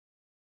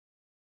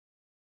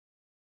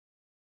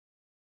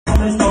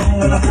coming down,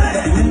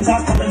 winds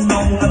are coming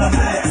down,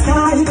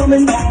 sky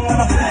coming down,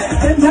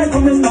 winds are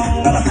coming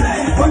down,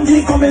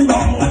 bungee coming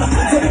down.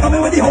 So they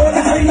coming with the whole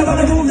time. I never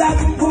wanna move that.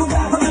 I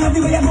love the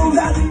way you move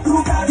that.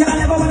 You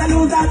never wanna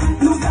lose that.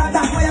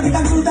 That's why I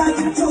become choose that.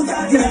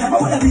 You never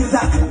wanna lose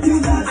that.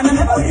 And I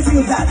never really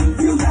feel that.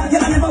 You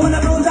never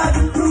wanna lose that.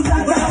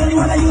 But I only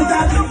wanna use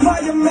that.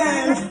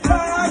 Fireman,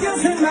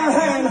 fires in my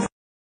hand.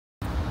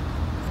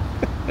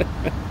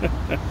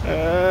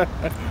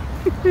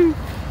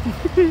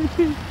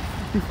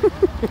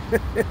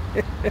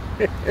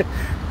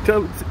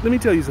 Let me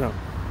tell you something.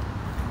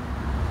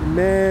 The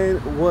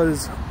man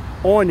was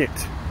on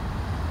it.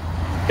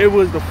 It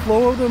was the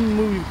flow of the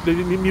movie, the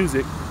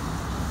music.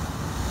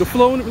 The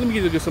flow. Let me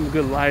get some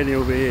good lighting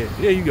over here.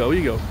 There you go.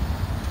 Here you go.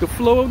 The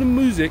flow of the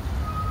music,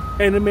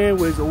 and the man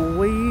was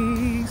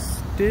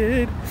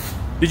wasted.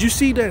 Did you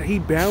see that he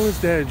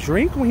balanced that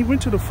drink when he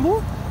went to the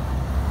floor?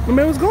 The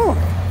man was gone.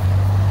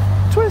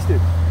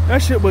 Twisted.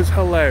 That shit was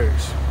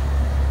hilarious.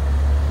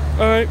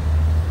 All right,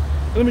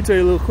 let me tell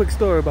you a little quick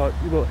story about,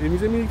 let me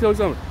tell you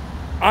something.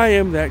 I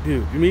am that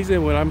dude. You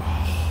mean when I'm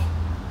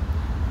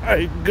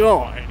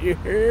gone, you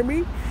hear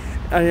me?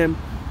 I am.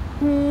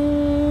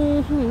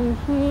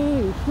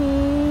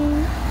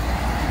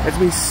 That's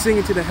me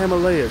singing to the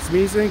Himalayas.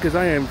 Me saying, because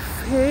I am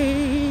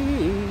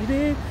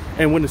faded.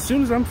 And when as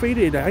soon as I'm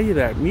faded, I hear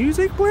that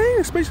music playing,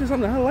 especially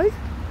something I like.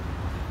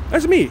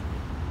 That's me.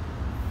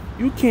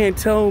 You can't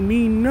tell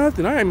me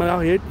nothing. I am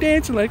out here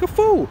dancing like a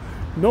fool.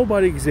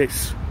 Nobody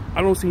exists.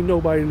 I don't see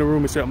nobody in the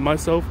room except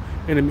myself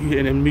and the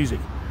music.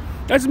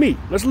 That's me.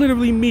 That's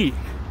literally me.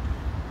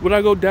 Would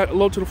I go down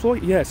low to the floor?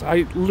 Yes,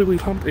 I literally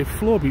humped a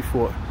floor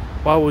before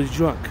while I was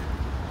drunk.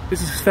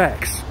 This is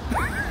facts.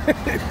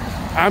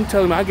 I'm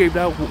telling you, I gave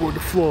that the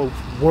floor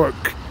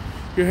work.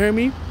 You hear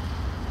me?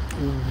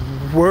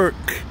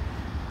 Work.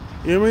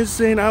 You know what I'm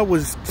saying? I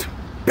was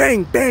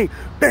bang, bang,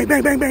 bang,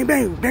 bang, bang, bang,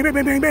 bang, bang, bang,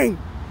 bang, bang, bang.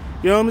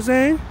 You know what I'm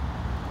saying?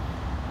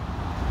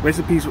 Rest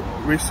in peace,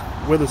 Reese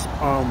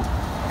Witherspoon.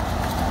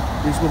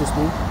 You know what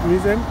I'm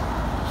saying?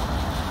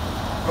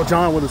 Oh,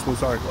 John Witherspoon,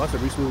 sorry. Oh, I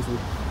said Reese Witherspoon.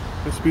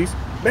 Rest in peace.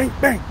 Bang,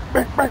 bang,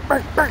 bang, bang,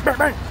 bang, bang, bang,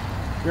 bang.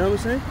 You know what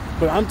I'm saying?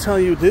 But I'm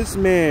telling you, this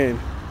man,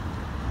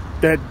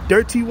 that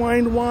dirty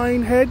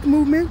wine head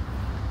movement,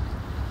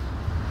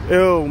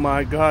 oh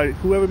my God.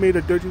 Whoever made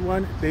a dirty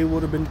wine, they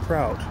would have been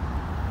proud.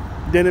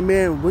 Then the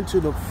man went to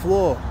the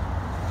floor.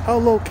 How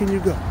low can you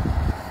go?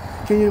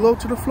 Can you low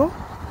to the floor?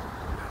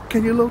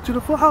 Can you low to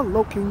the floor? How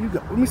low can you go?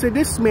 Let me say,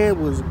 this man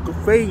was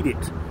faded.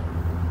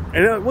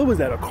 And what was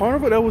that, a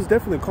carnival? That was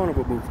definitely a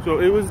carnival booth. So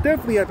it was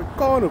definitely at the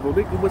carnival.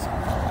 It was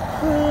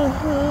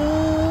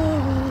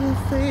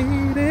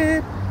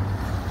faded.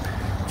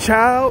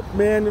 Child,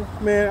 man,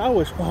 I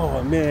was,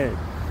 oh man.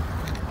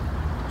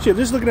 Shit,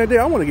 just looking at that,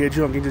 I want to get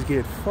drunk and just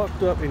get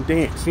fucked up and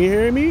dance. You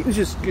hear me? It's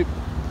just get,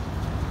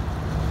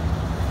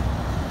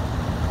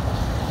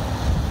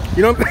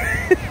 you know,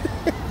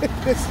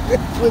 this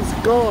was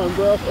gone,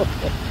 bro.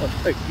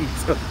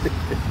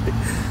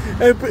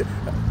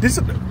 This,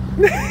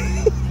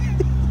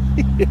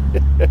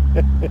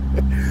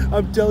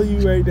 I'm telling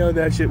you right now,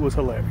 that shit was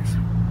hilarious.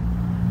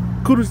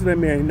 Kudos to that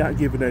man not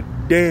giving a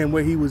damn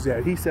where he was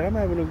at. He said, I'm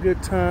having a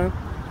good time.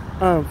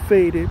 I'm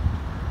faded.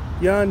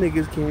 Y'all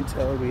niggas can't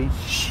tell me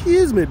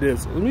shiz me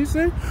this. Let me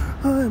say,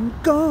 I'm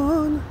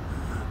gone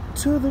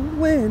to the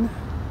wind.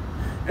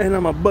 And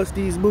I'ma bust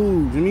these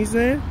moves. You know what I'm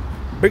saying?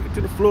 Break it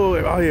to the floor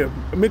out here.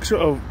 A mixture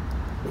of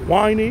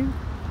whining,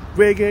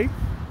 reggae,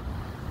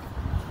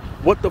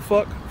 what the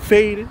fuck,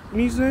 faded. You know what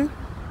I'm saying?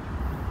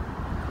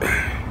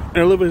 And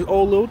a little bit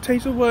old little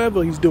taste of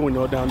whatever he's doing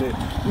though down there.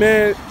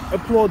 Man,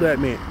 applaud that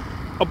man.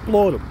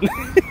 Applaud him.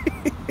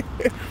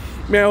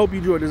 Man, I hope you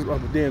enjoyed this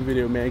damn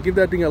video, man. Give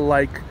that thing a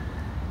like.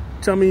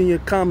 Tell me in your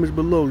comments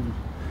below,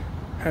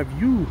 have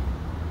you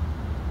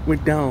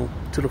went down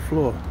to the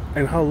floor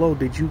and how low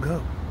did you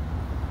go?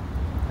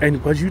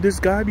 And was you this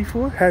guy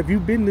before? Have you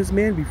been this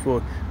man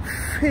before?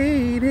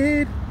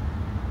 Faded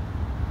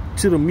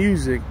to the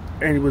music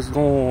and it was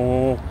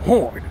going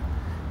hard.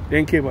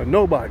 Didn't care about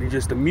nobody,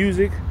 just the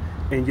music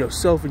and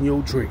yourself and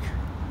your drink.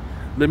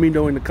 Let me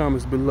know in the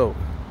comments below.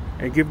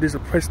 And give this a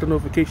press the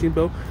notification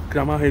bell,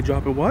 because I'm out here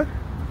dropping what?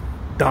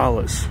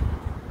 Dollars.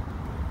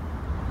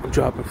 I'm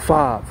dropping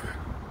 5,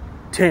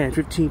 10,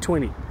 15,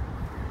 20,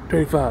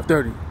 25,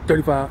 30,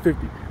 35,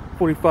 50,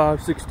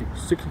 45, 60,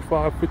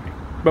 65, 50.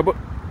 But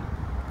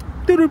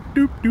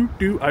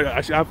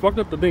I fucked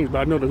up the things, but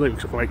I know the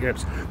lyrics are like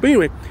apps. But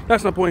anyway,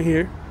 that's my point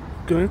here.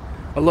 Good.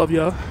 I love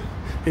y'all.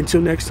 Until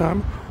next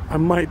time, I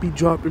might be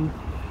dropping.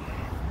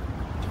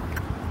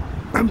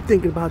 I'm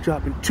thinking about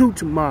dropping 2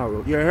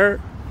 tomorrow. You heard?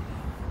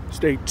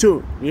 Stay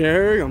tuned. You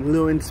heard? I'm a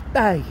little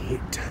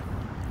inspired.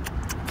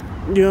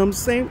 You know what I'm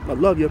saying? I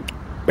love you.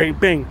 Bang,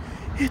 bang.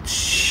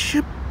 It's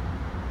your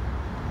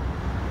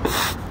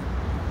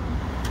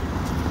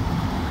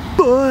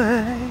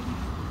boy.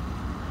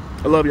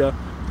 I love y'all.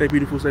 Stay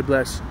beautiful. Stay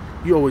blessed.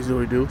 You always do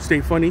what you do.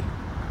 Stay funny.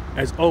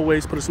 As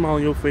always, put a smile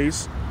on your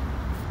face.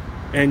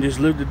 And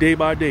just live the day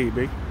by day,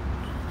 babe.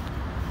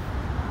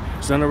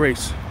 It's not a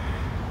race.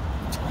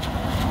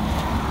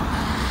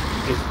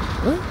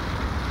 What?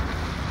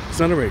 It's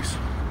not a race.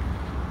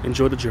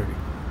 Enjoy the journey.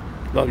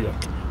 Love ya.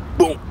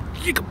 Boom.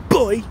 You can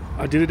boy.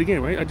 I did it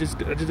again, right? I just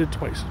did it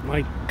twice.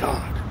 My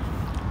God.